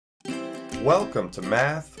Welcome to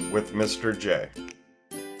Math with Mr. J.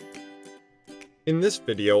 In this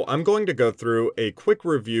video, I'm going to go through a quick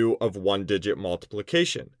review of one-digit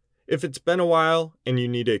multiplication. If it's been a while and you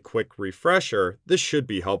need a quick refresher, this should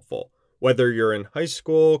be helpful. Whether you're in high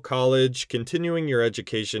school, college, continuing your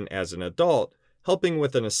education as an adult, helping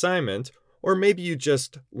with an assignment, or maybe you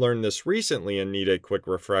just learned this recently and need a quick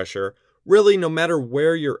refresher, really no matter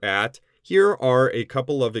where you're at, here are a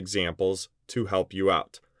couple of examples to help you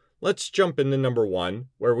out. Let's jump into number 1,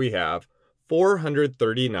 where we have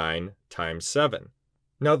 439 times 7.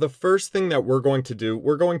 Now the first thing that we're going to do,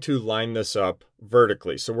 we're going to line this up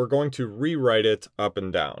vertically. So we're going to rewrite it up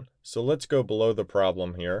and down. So let's go below the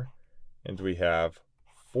problem here. And we have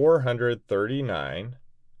 439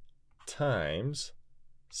 times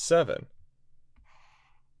 7.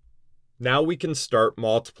 Now we can start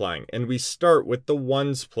multiplying, and we start with the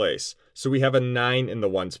ones place. So we have a 9 in the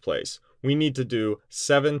ones place. We need to do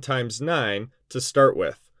 7 times 9 to start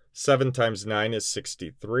with. 7 times 9 is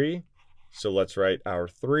 63. So let's write our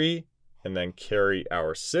 3 and then carry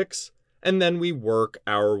our 6. And then we work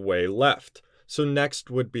our way left. So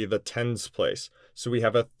next would be the tens place. So we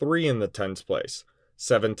have a 3 in the tens place.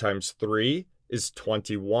 7 times 3 is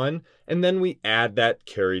 21. And then we add that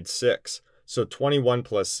carried 6. So 21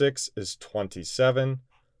 plus 6 is 27.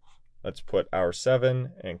 Let's put our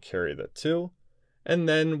 7 and carry the 2. And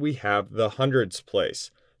then we have the hundreds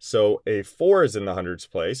place. So a 4 is in the hundreds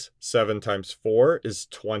place. 7 times 4 is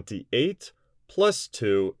 28. Plus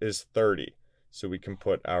 2 is 30. So we can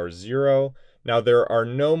put our 0. Now there are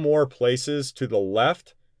no more places to the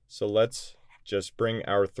left. So let's just bring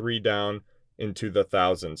our 3 down into the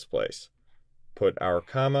thousands place. Put our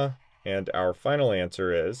comma, and our final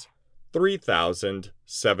answer is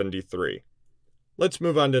 3073. Let's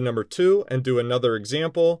move on to number 2 and do another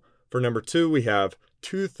example. For number 2, we have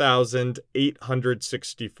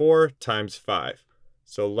 2,864 times 5.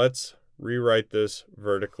 So let's rewrite this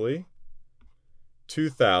vertically.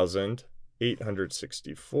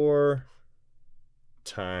 2,864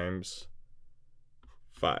 times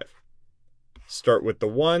 5. Start with the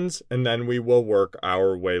ones, and then we will work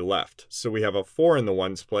our way left. So we have a 4 in the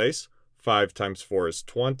ones place. 5 times 4 is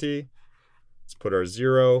 20. Let's put our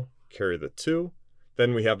 0, carry the 2.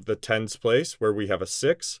 Then we have the tens place where we have a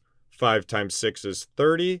 6. 5 times 6 is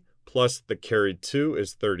 30, plus the carried 2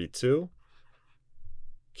 is 32.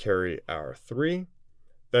 Carry our 3.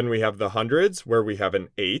 Then we have the hundreds where we have an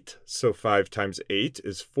 8. So 5 times 8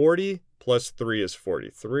 is 40, plus 3 is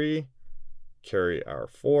 43. Carry our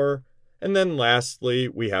 4. And then lastly,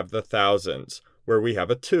 we have the thousands where we have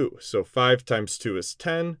a 2. So 5 times 2 is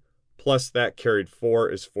 10, plus that carried 4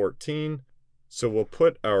 is 14. So we'll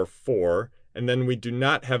put our 4. And then we do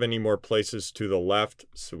not have any more places to the left,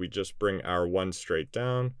 so we just bring our 1 straight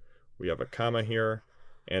down. We have a comma here,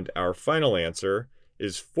 and our final answer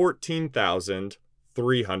is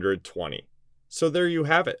 14,320. So there you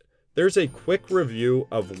have it. There's a quick review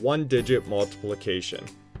of one-digit multiplication.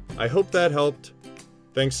 I hope that helped.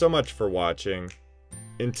 Thanks so much for watching.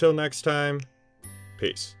 Until next time,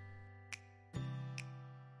 peace.